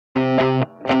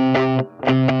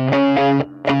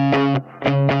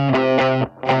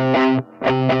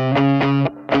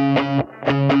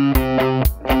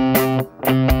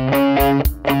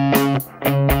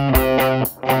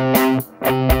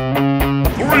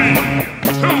1,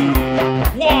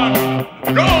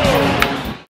 go!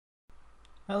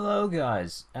 Hello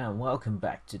guys, and welcome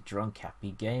back to Drunk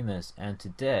Happy Gamers, and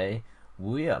today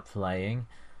we are playing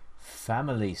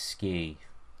Family Ski,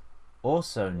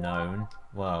 also known,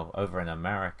 well, over in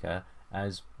America,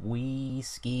 as We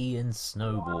Ski and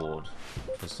Snowboard.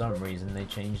 For some reason they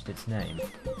changed its name,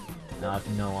 and I have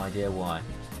no idea why.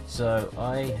 So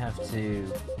I have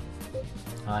to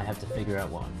figure out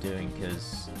what I'm doing,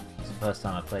 because it's the first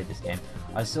time I played this game.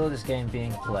 I saw this game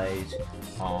being played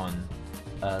on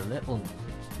a little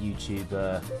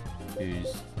YouTuber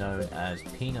who's known as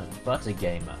Peanut Butter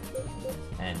Gamer,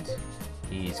 and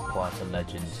he's quite a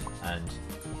legend and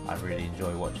I really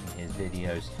enjoy watching his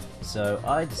videos. So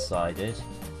I decided,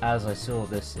 as I saw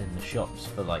this in the shops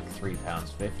for like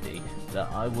 £3.50,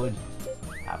 that I would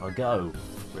have a go,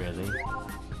 really.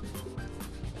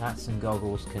 Hats and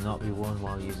goggles cannot be worn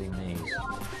while using these.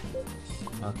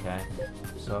 Okay,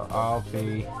 so I'll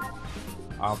be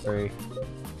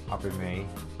me,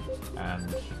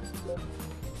 and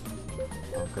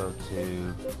I'll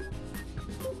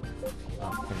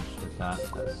finish with that.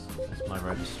 That's my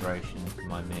registration for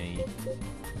my me,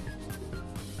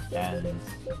 and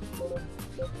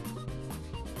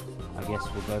I guess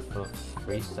we'll go for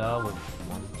freestyle with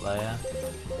one player,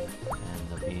 and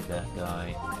there'll be that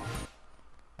guy.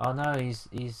 Oh no, he's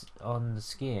on the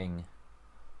skiing.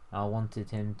 I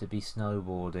wanted him to be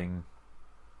snowboarding,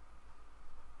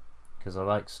 because I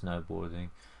like snowboarding.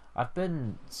 I've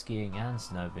been skiing and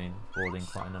snowboarding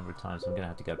quite a number of times. I'm gonna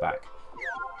have to go back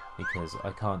because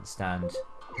I can't stand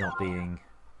not being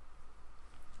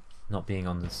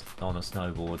on a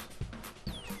snowboard.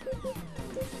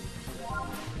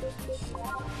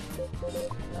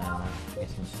 I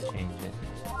guess I need to change it.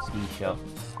 Ski shop,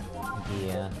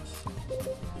 gear,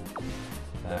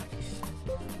 back,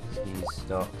 skis,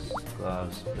 stocks,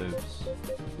 gloves, boots,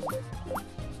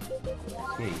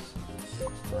 skis.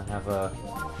 I have a...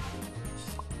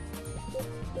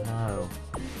 no.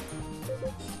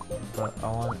 But I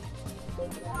want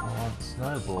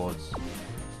snowboards.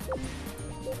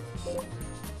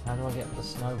 How do I get the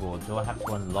snowboard? Do I have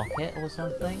to unlock it or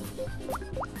something?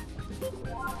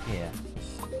 Here.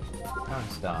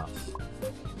 Current start.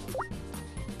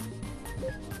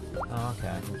 Oh, okay,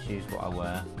 I can choose what I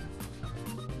wear.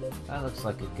 That looks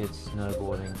like a good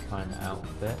snowboarding kind of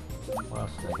outfit. What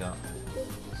else have they got?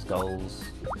 Skulls.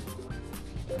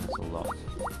 That's a lot.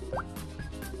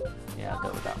 Yeah, I'll go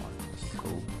with that one. That's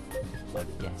cool. I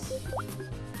guess.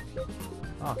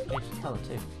 Oh, I can change the colour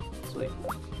too. Sweet.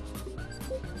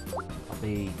 I'll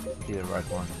be the red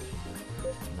one.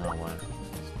 No, I won't.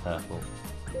 It's purple.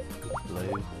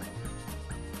 Blue.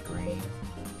 Green.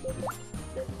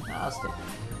 No, I'll stick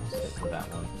with that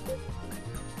one.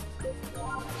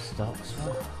 Stocks.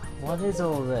 What is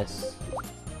all this?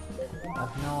 I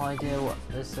have no idea what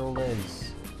this all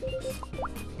is.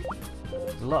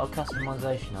 There's a lot of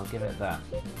customization, I'll give it that.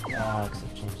 Because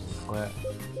it changes the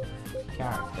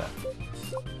character.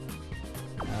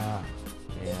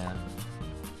 Yeah.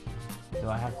 Do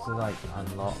I have to like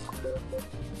unlock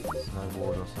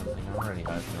snowboard or something? I really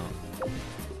hope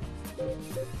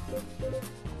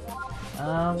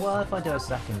not. Well, if I do a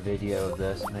second video of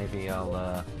this, maybe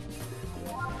I'll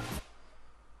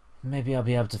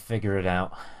be able to figure it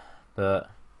out. But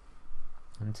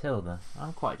until then,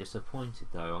 I'm quite disappointed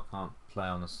though I can't play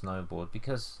on a snowboard,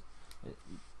 because it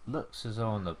looks as though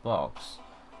on the box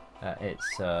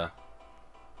it's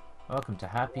welcome to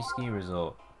Happy Ski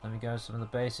Resort. Let me go over some of the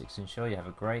basics and ensure you have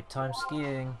a great time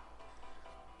skiing.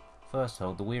 First,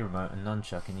 hold the Wii remote and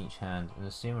nunchuck in each hand and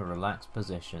assume a relaxed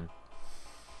position.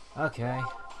 Okay.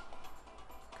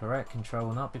 Correct control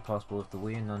will not be possible if the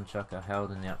Wii and nunchuck are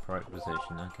held in the upright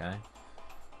position. Okay.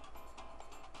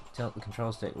 Tilt the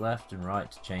control stick left and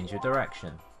right to change your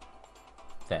direction.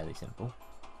 Fairly simple.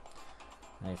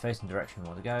 Now you're facing the direction you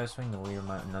want to go. Swing the Wii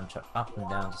remote and nunchuck up and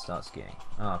down to start skiing.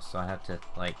 Oh, so I have to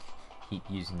like keep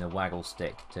using the waggle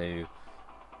stick to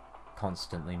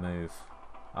constantly move.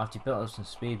 After you built up some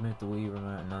speed, move the Wii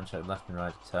remote and nunchuck left and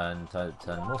right to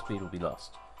turn, more speed will be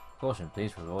lost. Caution,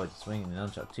 please avoid swinging the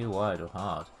nunchuck too wide or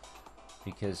hard,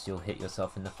 because you'll hit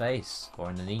yourself in the face or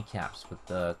in the kneecaps with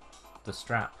the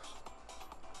strap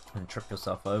and trip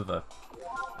yourself over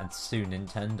and sue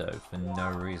Nintendo for no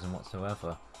reason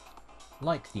whatsoever.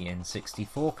 Like the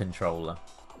N64 controller.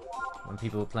 When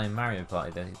people were playing Mario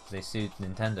Party, they sued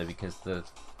Nintendo because the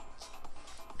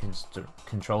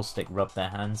control stick rubbed their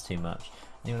hands too much.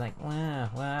 And they were like,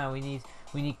 wow, we need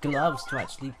gloves to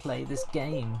actually play this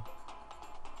game.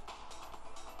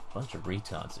 Bunch of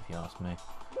retards, if you ask me.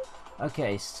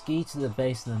 Okay, ski to the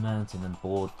base of the mountain and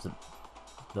board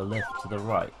the lift to the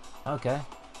right. Okay.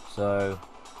 So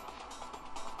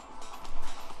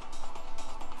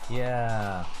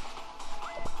yeah.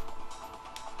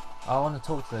 I want to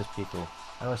talk to those people.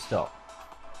 How do I stop?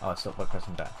 Oh, I stopped by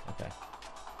pressing back. Okay.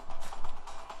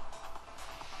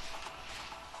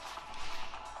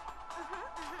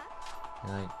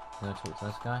 Can I talk to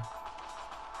this guy?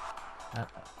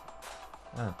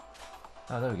 Oh.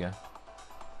 Oh, there we go.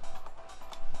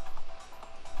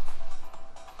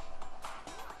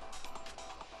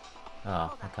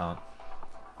 Oh, I can't.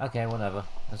 Okay, whatever.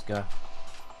 Let's go.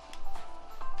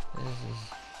 This is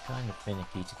kind of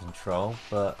finicky to control,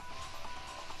 but...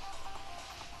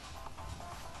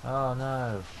 Oh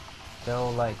no! They're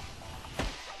all like...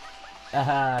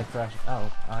 Aha! I crashed.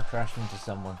 Oh, I crashed into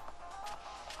someone.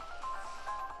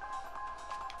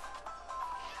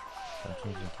 So I'm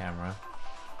changing the camera.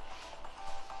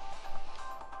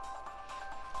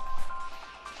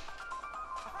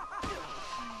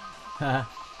 Haha!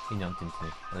 He knocked into me.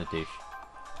 What a douche.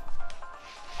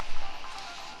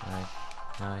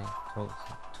 Can I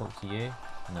talk to you?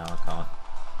 No, I can't.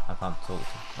 I can't talk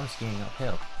to... I'm skiing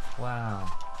uphill. Wow.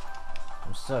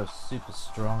 I'm so super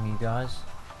strong, you guys.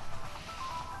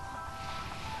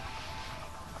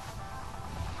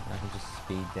 I can just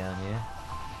speed down here.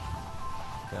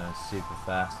 Going super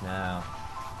fast now.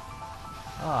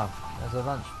 Ah, there's a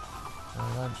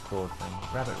lunch board thing.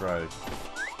 Rabbit Road.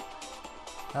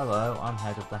 Hello, I'm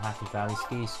head of the Happy Valley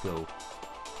Ski School.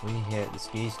 We here at the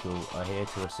ski school are here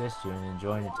to assist you in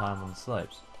enjoying your time on the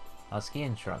slopes. Our ski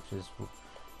instructors will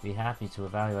be happy to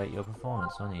evaluate your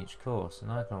performance on each course.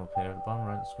 An icon will appear at the bottom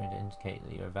right of the screen to indicate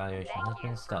that your evaluation has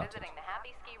been started. Thank you for visiting the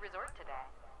Happy Ski Resort today.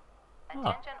 Oh.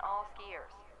 Attention all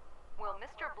skiers. Will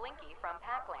Mr. Blinky from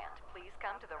Packland please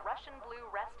come to the Russian Blue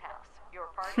Rest House?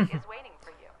 Your party is waiting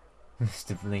for you.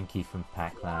 Mr. Blinky from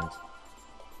Packland.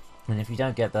 And if you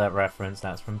don't get that reference,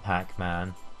 that's from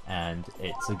Pac-Man, and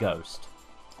it's a ghost.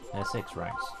 There's 6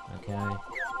 ranks, okay?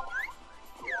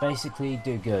 Basically,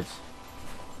 do good.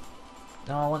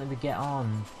 No, I wanted to get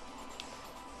on.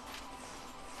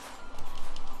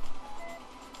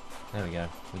 There we go,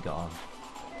 we got on.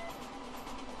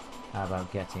 How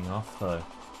about getting off, though?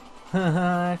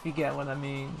 If you get what I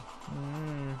mean.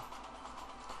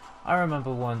 I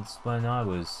remember once when I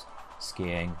was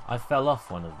skiing, I fell off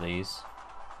one of these.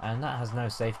 And that has no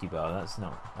safety bar. That's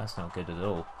not good at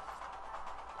all.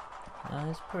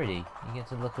 It's pretty. You get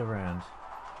to look around.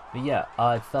 But yeah,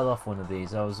 I fell off one of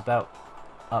these. I was about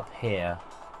up here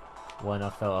when I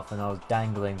fell off, and I was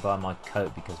dangling by my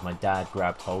coat because my dad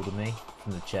grabbed hold of me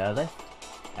from the chairlift.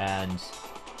 And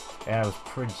yeah, it was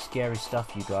pretty scary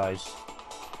stuff, you guys.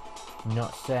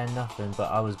 Not saying nothing,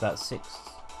 but I was about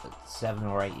 7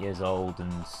 or 8 years old,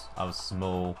 and I was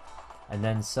small. And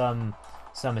then some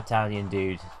Italian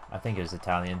dude, I think it was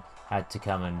Italian, had to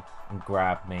come and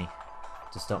grab me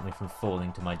to stop me from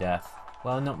falling to my death.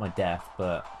 Well, not my death,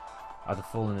 but I'd have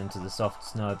fallen into the soft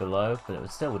snow below, but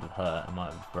it still would have hurt. I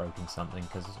might have broken something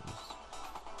because it was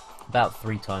about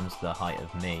 3 times the height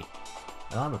of me.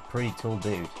 And I'm a pretty tall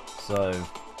dude, so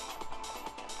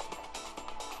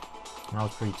I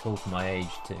was pretty tall for my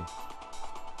age too.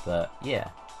 But yeah,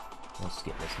 we'll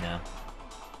skip this now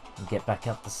and get back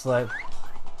up the slope.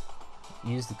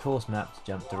 Use the course map to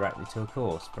jump directly to a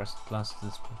course. Press plus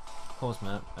this course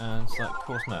map and select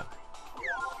course map.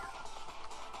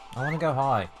 I want to go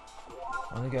high.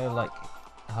 I want to go like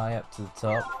high up to the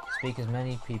top. Speak as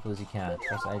many people as you can.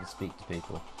 Press A to speak to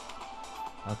people.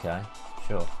 Okay,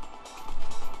 sure.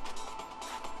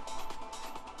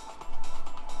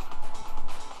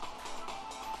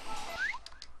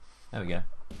 There we go.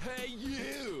 Hey,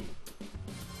 you!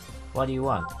 What do you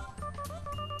want?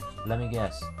 Let me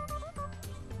guess.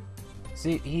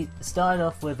 See, he started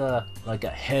off with a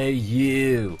hey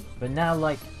you, but now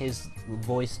like his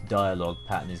voice dialogue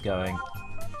pattern is going,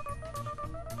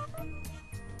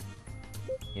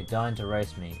 you're dying to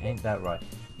race me, ain't that right?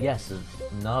 Yes,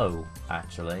 no,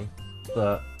 actually,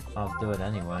 but I'll do it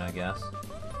anyway, I guess.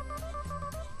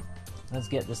 Let's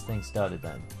get this thing started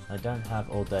then. I don't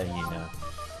have all day, you know.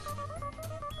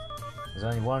 There's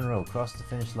only one rule, cross the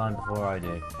finish line before I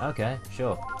do. Okay,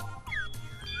 sure.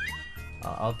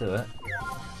 I'll do it.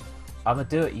 I'm gonna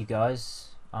do it, you guys.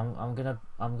 I'm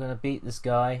gonna beat this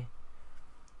guy,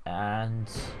 and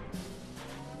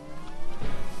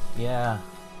yeah,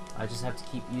 I just have to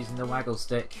keep using the waggle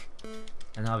stick,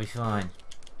 and I'll be fine.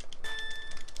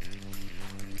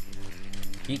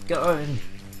 Keep going.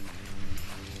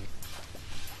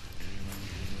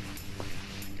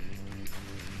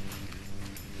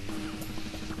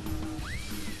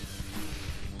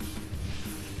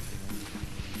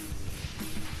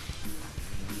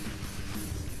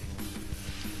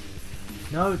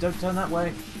 No, don't turn that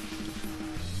way.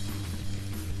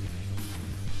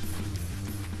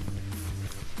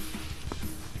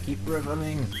 Keep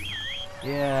dribbling.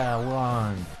 Yeah,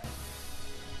 one.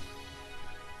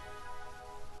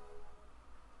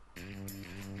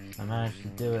 I managed to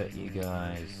do it, you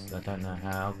guys. I don't know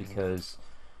how, because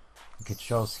the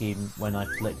control scheme, when I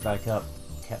flicked back up,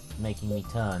 kept making me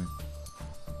turn.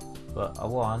 But I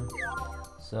won,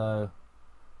 so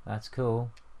that's cool.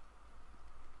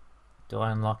 Do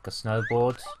I unlock a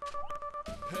snowboard?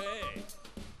 Hey!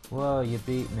 Whoa, you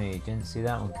beat me. Didn't see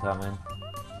that one coming.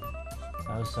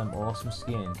 That was some awesome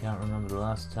skiing. Can't remember the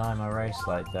last time I raced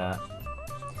like that.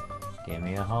 Give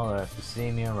me a holler if you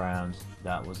see me around.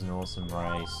 That was an awesome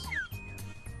race.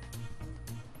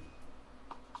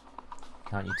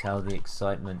 Can't you tell the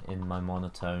excitement in my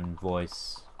monotone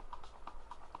voice?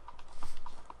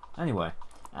 Anyway,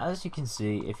 as you can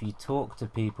see, if you talk to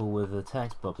people with a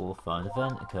text bubble, a fun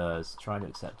event occurs. Try to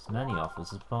accept as many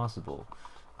offers as possible.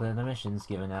 Clear the missions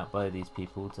given out by these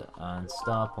people to earn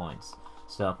star points.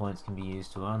 Star points can be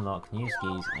used to unlock new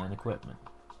skis and equipment.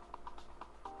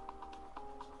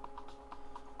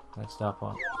 Like star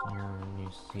points and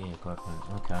new ski equipment.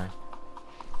 Okay.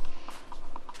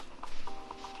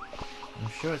 I'm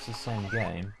sure it's the same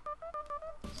game.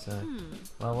 So,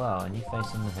 well, and you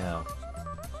facing the hill.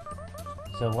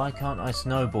 So why can't I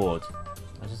snowboard?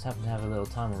 I just happen to have a little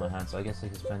time on my hands, so I guess I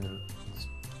could spend a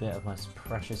bit of my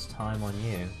precious time on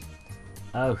you.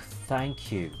 Oh,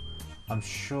 thank you. I'm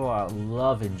sure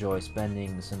I'll enjoy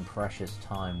spending some precious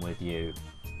time with you.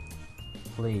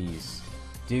 Please,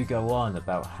 do go on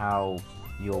about how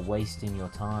you're wasting your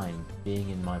time being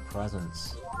in my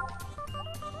presence.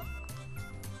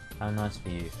 How nice for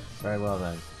you. Very well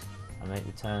then. I make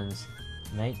the turns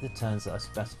that I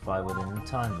specify within the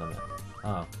time limit.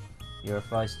 Oh, you're a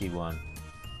feisty one.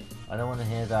 I don't want to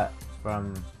hear that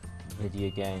from video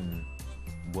game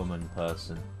woman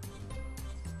person.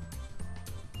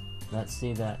 Let's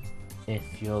see that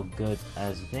if you're good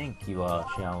as you think you are,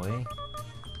 shall we?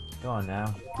 Go on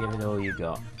now, give it all you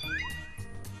got.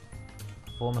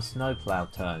 Perform a snowplow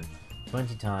turn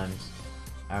 20 times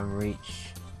and reach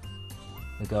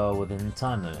the goal within the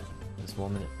time limit. It's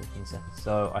 1 minute 15 seconds.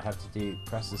 So I have to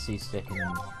press the C stick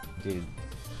and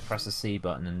press the C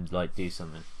button and like do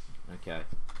something. Okay,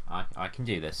 I can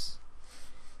do this.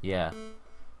 Yeah,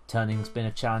 turning's been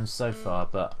a challenge so far,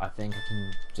 but I think I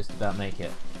can just about make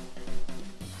it.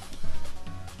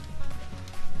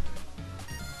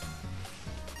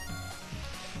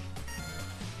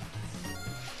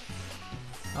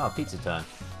 Oh, pizza time.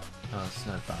 Oh,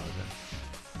 snowplow, is it?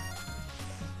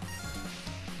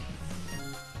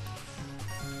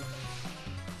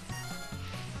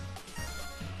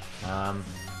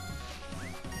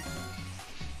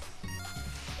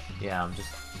 Yeah, I'm just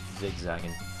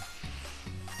zigzagging.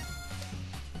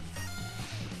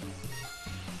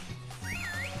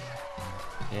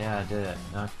 Yeah, I did it.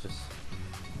 Now just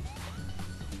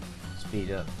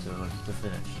speed up to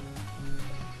finish.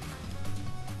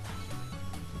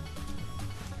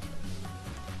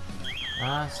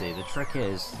 Ah, I see. The trick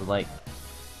is to, like,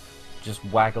 just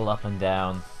waggle up and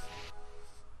down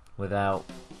without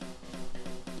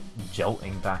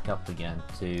jolting back up again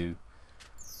to...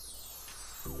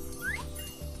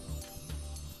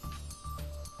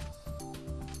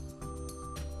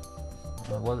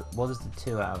 What is the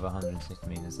 2 out of 160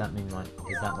 mean? Does that mean, like,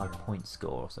 is that my point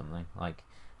score or something? Like,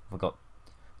 I've got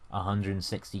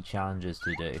 160 challenges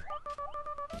to do.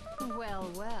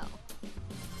 Well, well.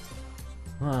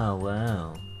 Well,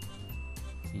 well.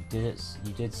 You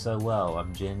did so well.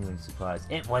 I'm genuinely surprised.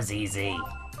 It was easy!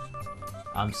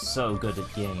 I'm so good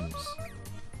at games.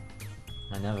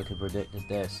 I never could predict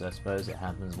this, so I suppose it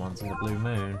happens once in a blue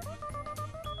moon.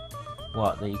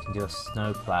 What, that you can do a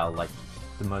snowplow, like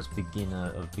the most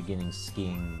beginner of beginning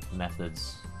skiing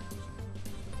methods.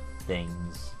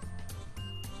 Things.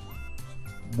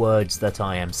 Words that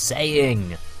I am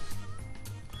saying!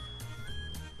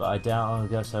 But I doubt I'll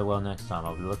go so well next time.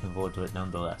 I'll be looking forward to it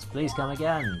nonetheless. Please come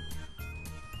again!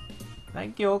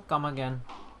 Thank you, come again.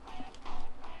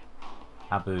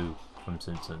 Abu from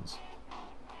Simpsons.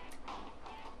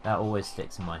 That always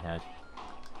sticks in my head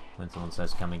when someone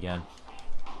says come again.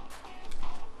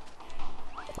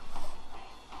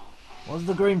 What does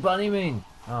the green bunny mean?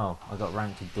 Oh, I got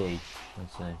ranked to D.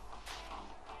 Let's see.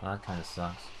 Well, that kind of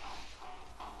sucks.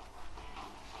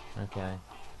 Okay.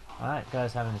 Alright,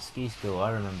 guys having a ski school.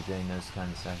 I remember doing those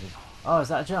kind of sessions. Oh, is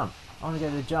that a jump? I want to go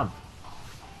to the jump.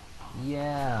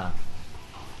 Yeah.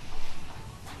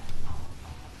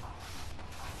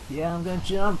 Yeah, I'm gonna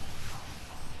jump.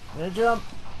 I'm gonna jump.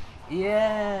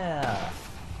 Yeah.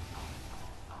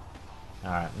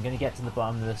 Alright, I'm gonna get to the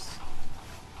bottom of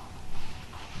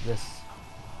this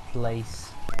place.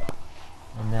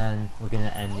 And then we're going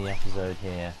to end the episode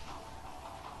here.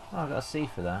 Oh, I got a C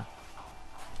for that.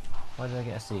 Why did I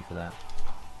get a C for that?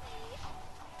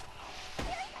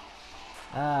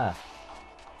 Ah!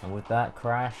 And with that,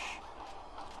 crash.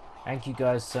 Thank you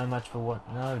guys so much for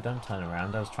what. No, don't turn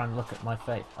around. I was trying to look at my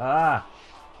face. Ah!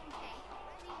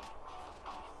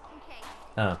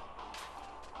 Oh.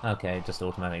 Okay, it just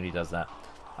automatically does that.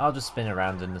 I'll just spin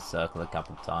around in the circle a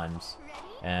couple times.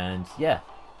 And yeah.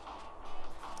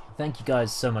 Thank you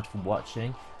guys so much for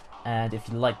watching. And if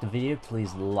you liked the video,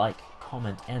 please like,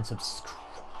 comment, and subscribe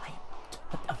to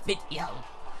the video.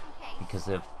 Because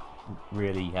it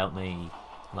really helped me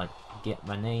like get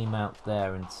my name out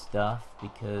there and stuff,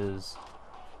 because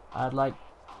I'd like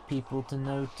people to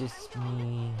notice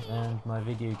me and my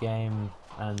video game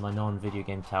and my non-video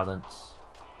game talents,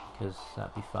 because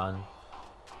that'd be fun.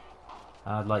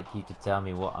 I'd like you to tell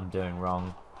me what I'm doing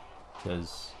wrong,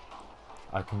 because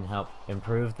I can help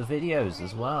improve the videos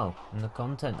as well and the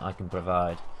content I can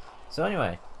provide. So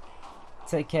anyway,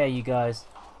 take care you guys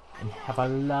and have a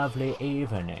lovely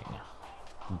evening.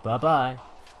 Bye bye.